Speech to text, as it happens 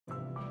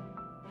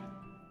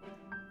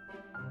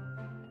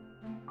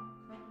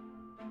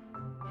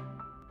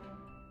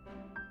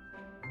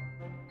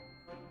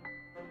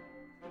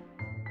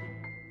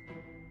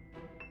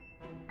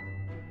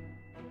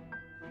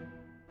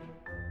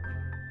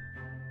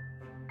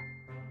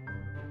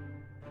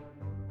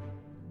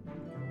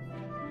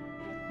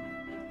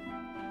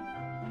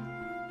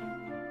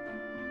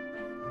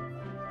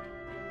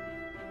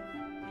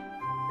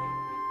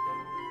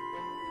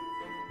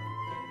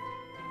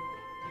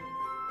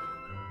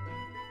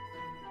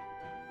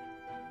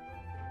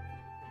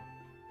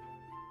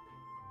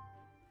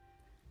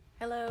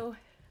Hello,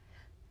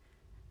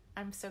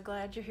 I'm so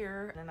glad you're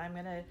here, and I'm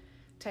going to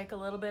take a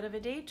little bit of a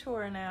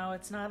detour now.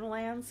 It's not a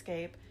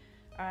landscape.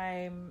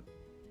 I'm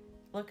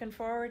looking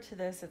forward to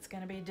this. It's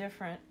going to be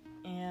different,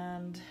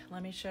 and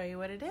let me show you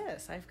what it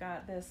is. I've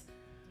got this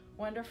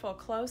wonderful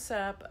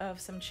close-up of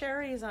some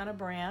cherries on a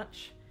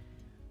branch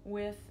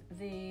with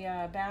the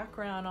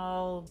background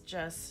all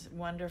just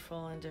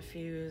wonderful and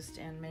diffused,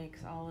 and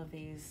makes all of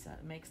these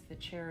makes the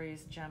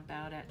cherries jump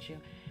out at you.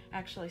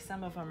 Actually,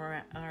 some of them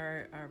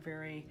are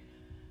very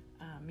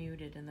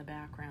muted in the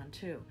background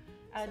too.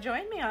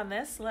 Join me on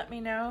this. Let me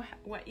know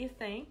what you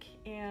think,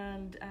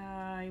 and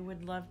I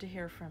would love to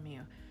hear from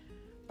you.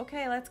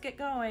 Okay, let's get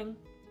going.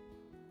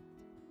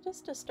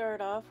 Just to start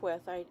off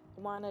with, I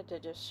wanted to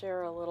just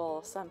share a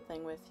little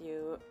something with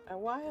you. A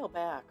while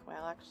back,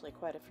 well, actually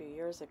quite a few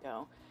years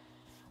ago,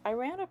 I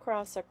ran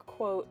across a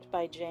quote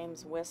by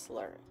James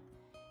Whistler,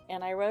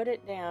 and I wrote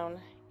it down,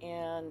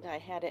 and I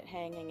had it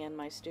hanging in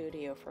my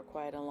studio for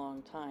quite a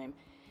long time.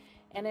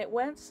 And it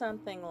went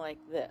something like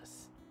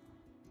this.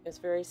 It's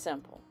very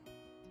simple.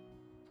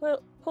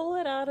 Pull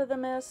it out of the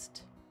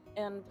mist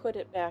and put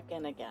it back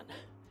in again.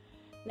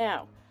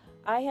 Now,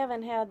 I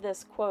haven't had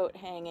this quote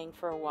hanging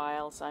for a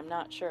while, so I'm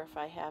not sure if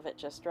I have it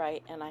just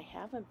right, and I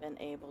haven't been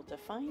able to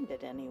find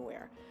it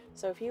anywhere.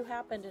 So if you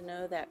happen to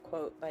know that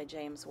quote by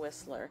James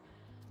Whistler,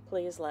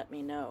 please let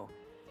me know.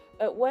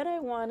 But what I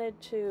wanted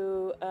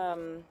to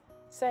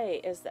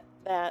say is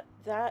that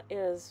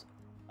is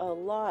a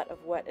lot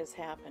of what is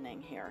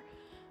happening here.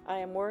 I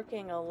am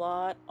working a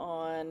lot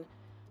on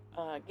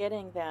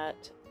getting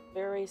that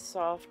very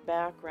soft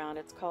background.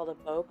 It's called a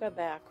bokeh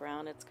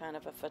background. It's kind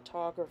of a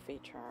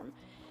photography term.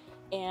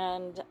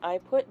 And I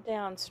put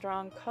down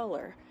strong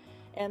color,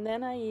 and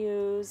then I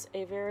use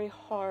a very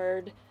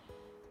hard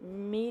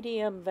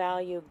medium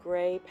value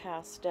gray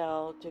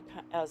pastel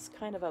as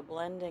kind of a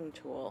blending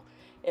tool.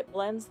 It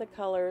blends the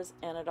colors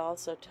and it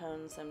also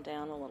tones them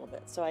down a little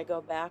bit. So I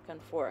go back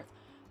and forth.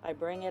 I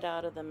bring it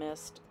out of the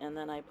mist and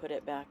then I put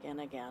it back in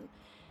again.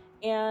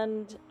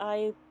 And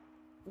I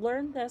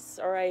learned this,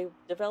 or I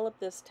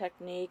developed this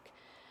technique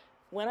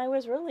when I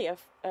was really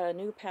a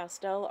new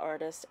pastel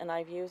artist, and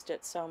I've used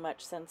it so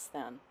much since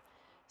then.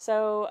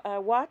 So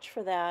watch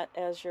for that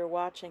as you're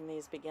watching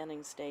these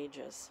beginning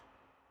stages.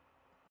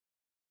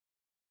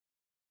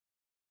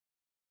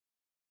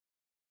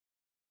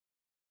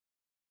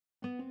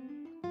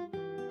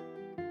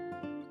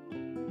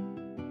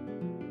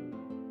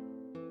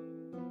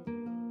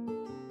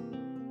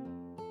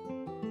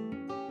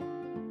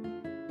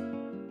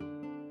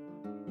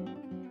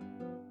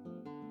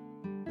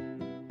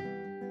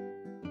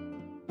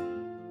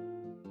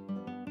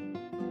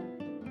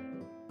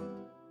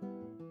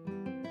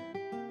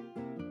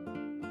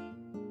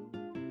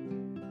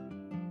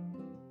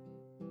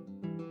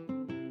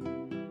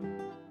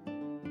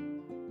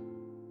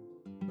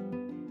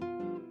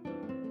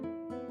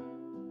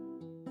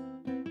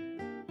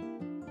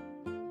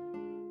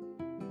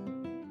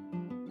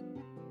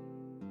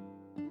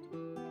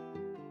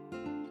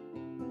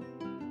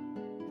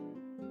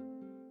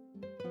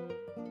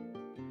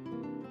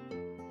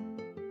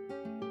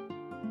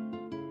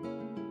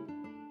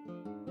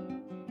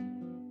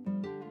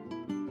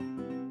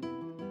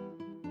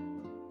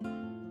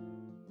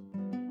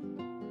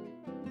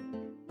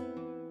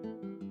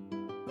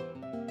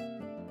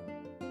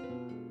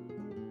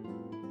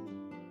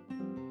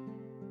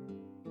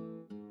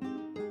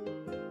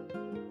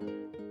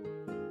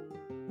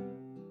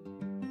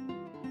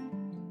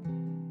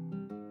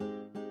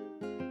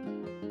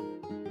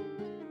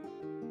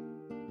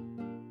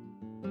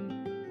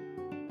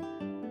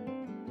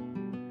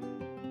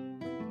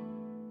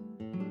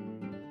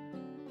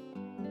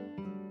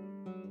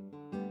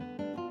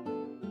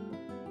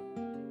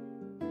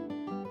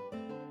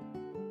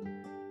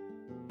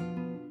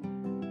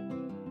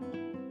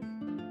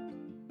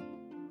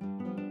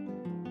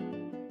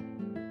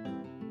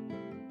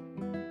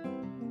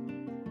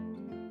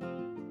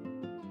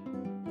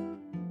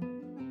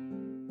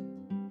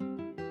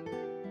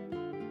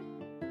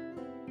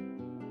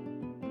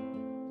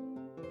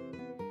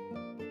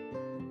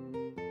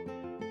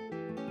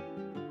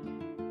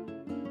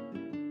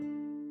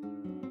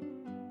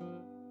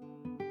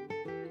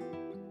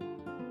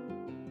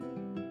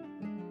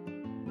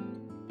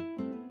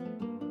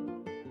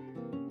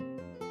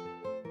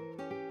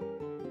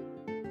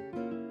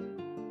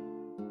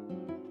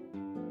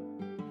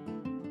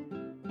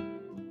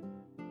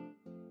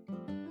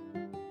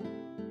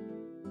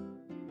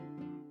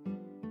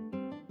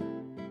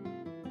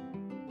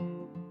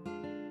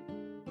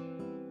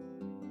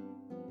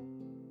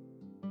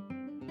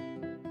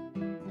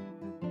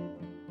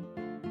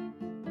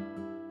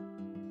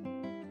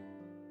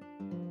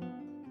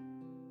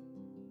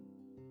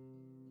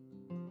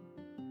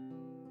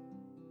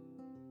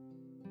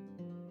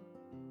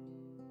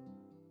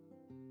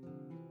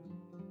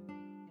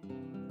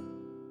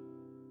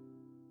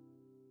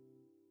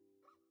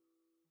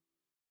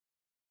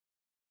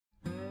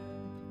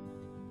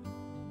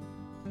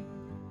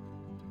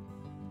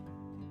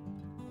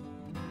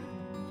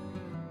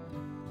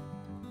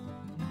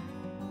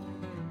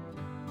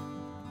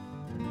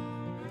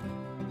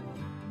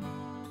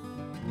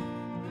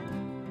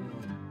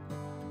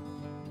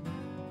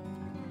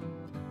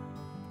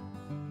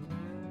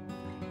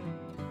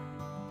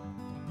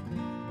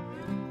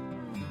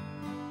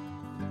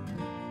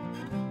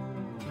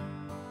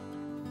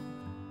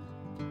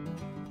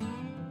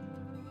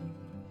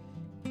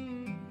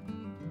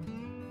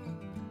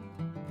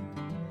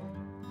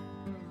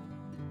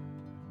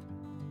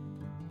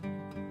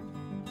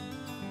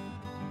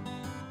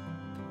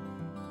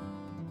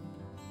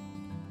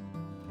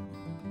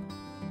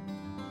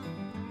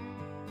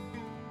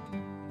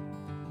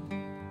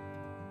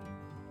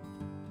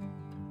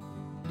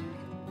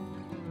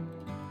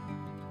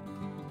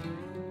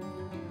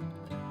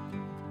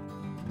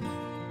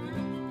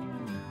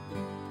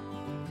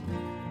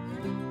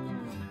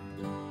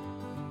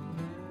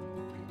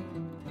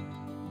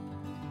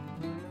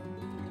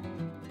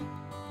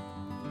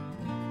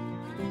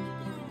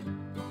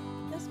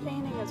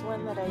 is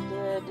one that I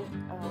did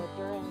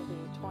during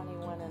the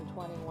 21 and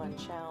 21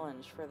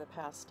 challenge for the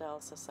Pastel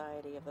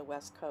Society of the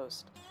West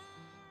Coast.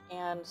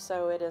 And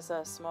so it is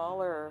a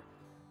smaller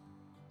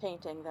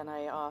painting than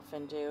I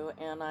often do,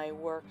 and I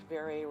worked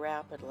very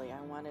rapidly.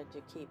 I wanted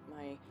to keep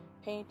my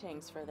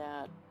paintings for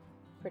that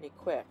pretty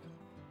quick.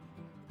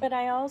 But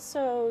I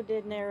also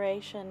did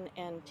narration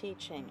and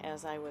teaching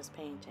as I was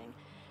painting.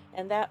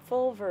 And that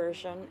full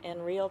version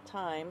in real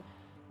time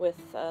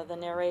with the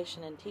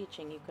narration and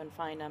teaching you can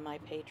find on my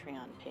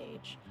Patreon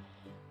page.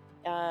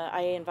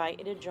 I invite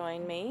you to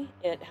join me.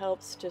 It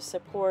helps to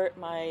support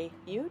my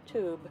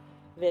YouTube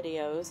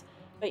videos,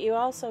 but you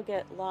also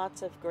get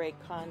lots of great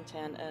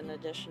content and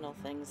additional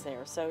things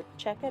there. So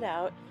check it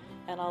out,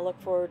 and I'll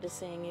look forward to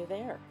seeing you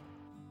there.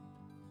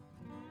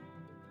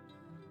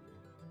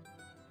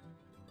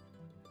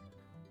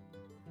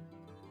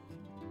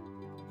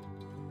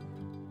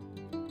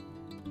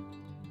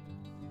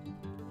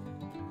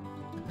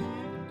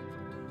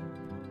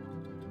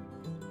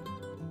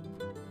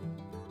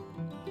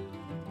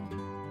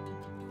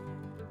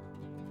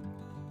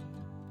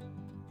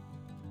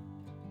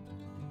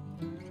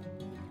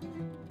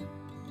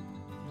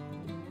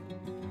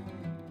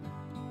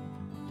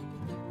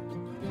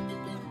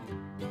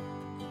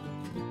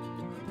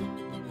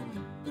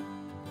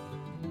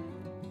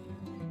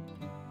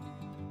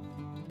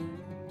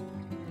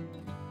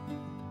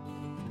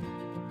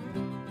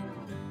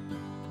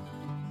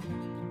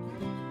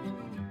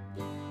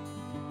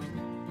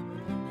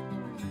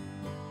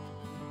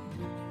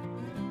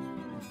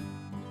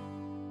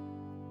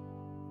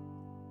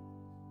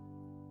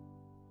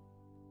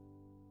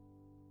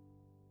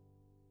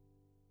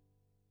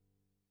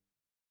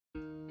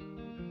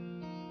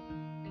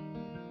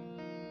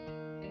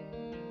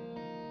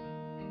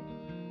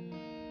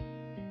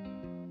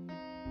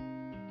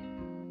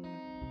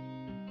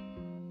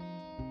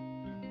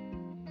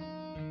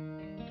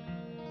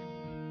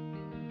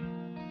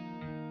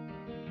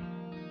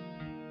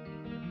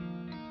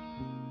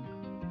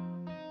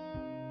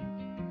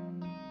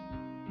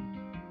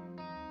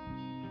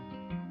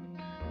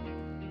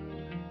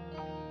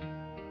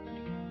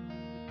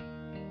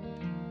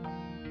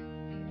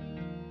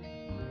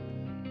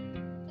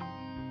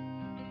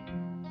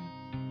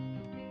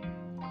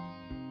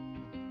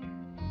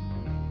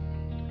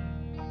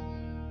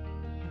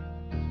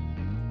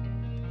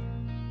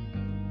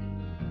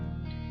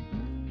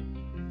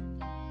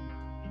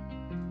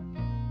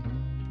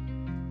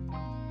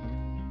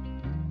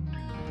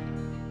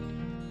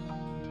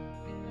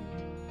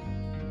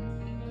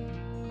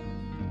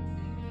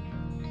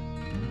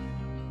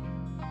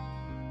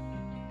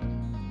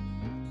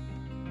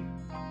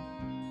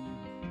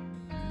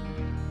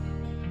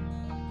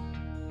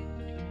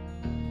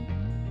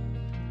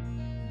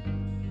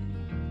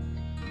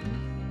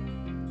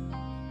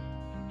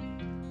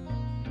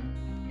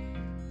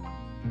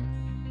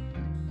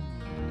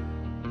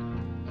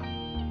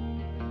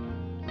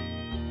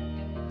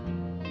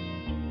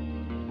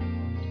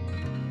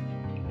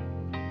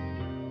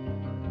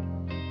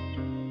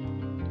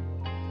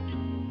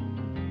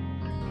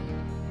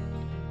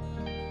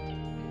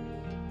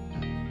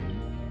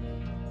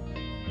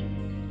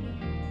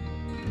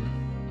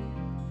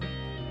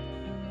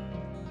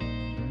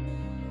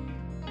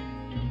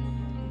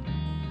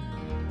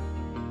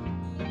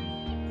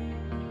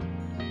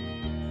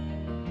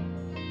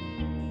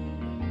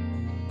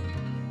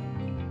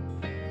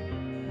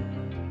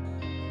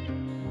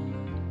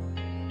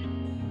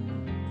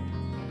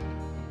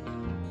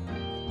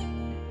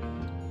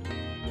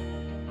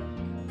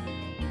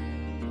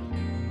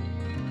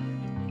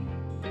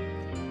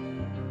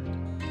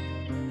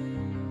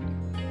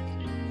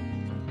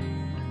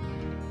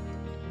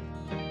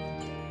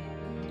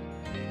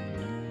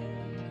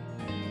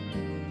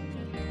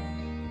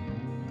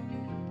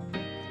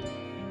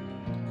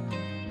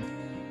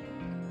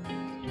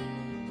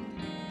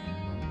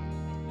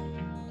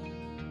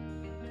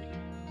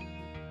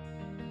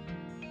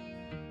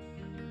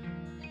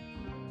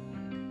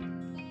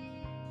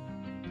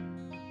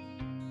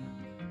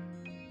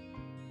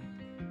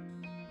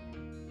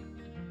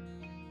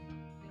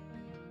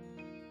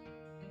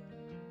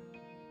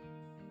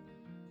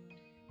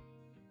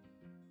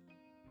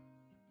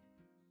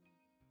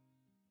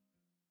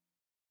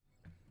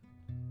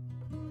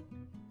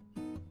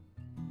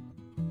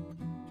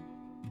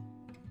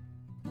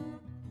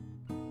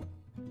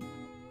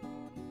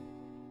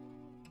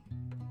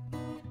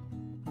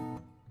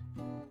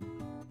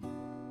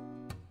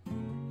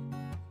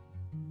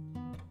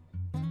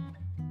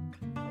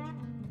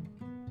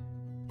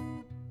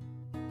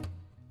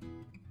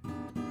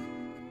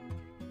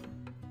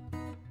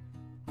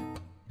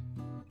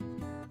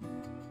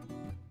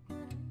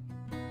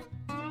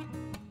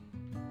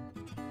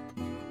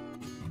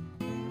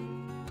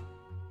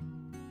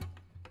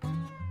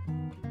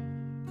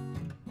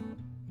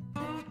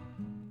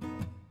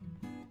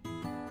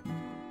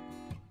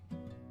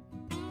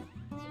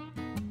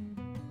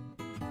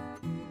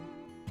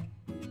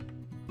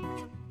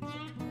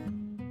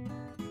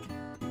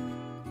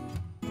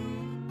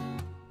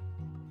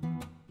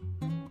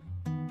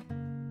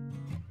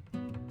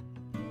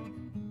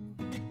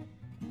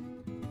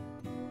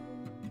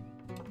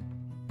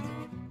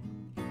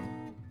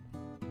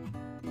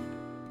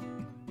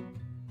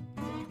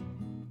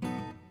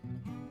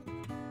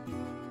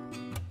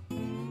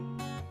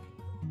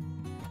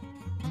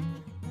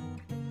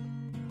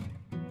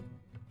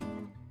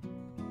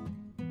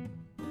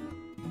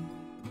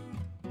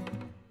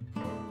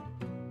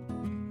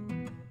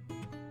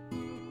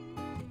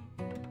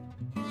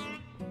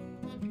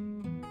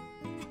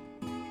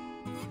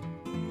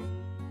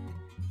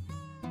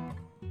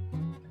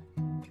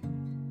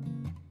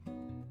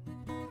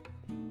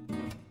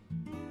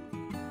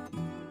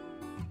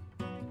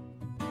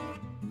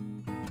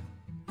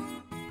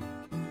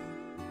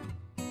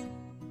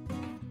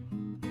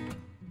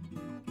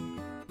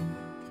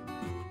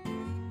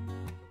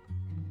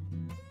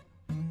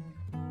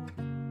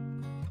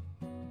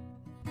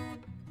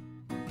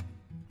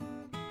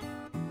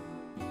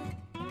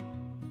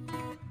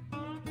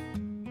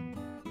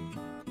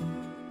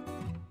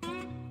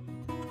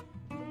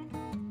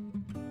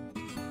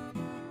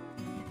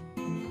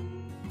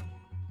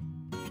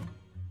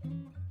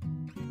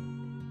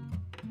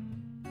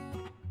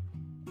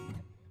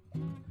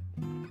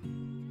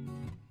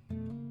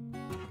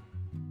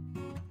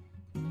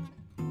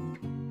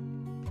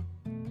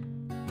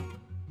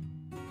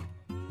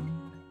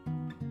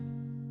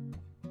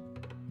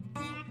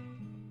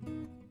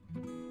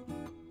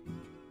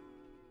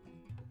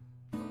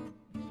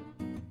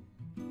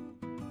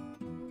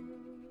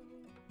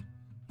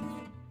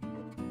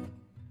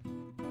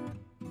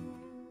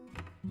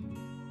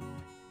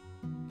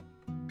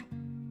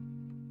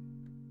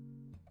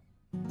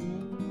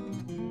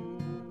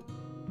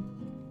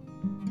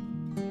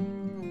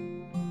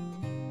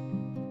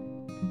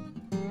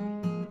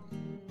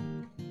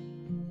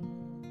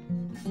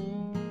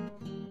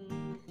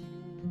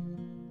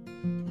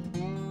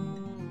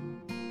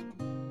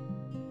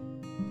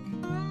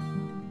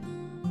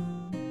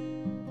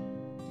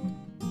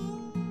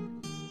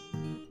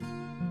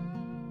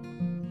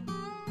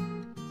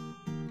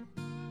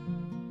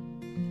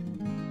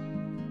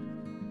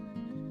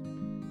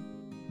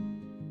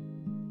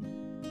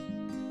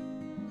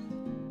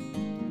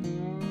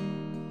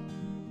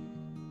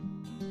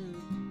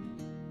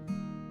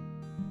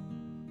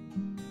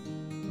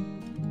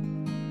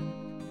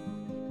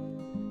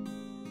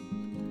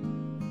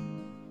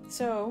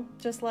 So,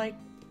 just like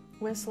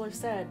Whistler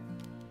said,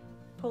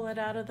 pull it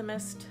out of the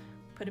mist,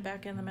 put it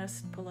back in the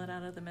mist, pull it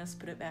out of the mist,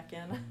 put it back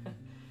in.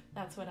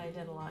 That's what I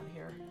did a lot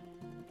here.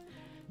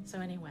 So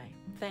anyway,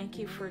 thank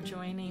you for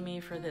joining me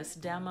for this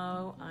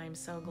demo. I'm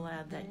so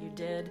glad that you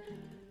did.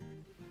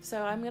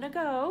 So I'm going to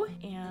go,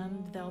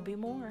 and there'll be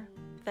more.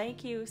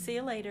 Thank you. See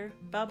you later.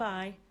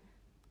 Bye-bye.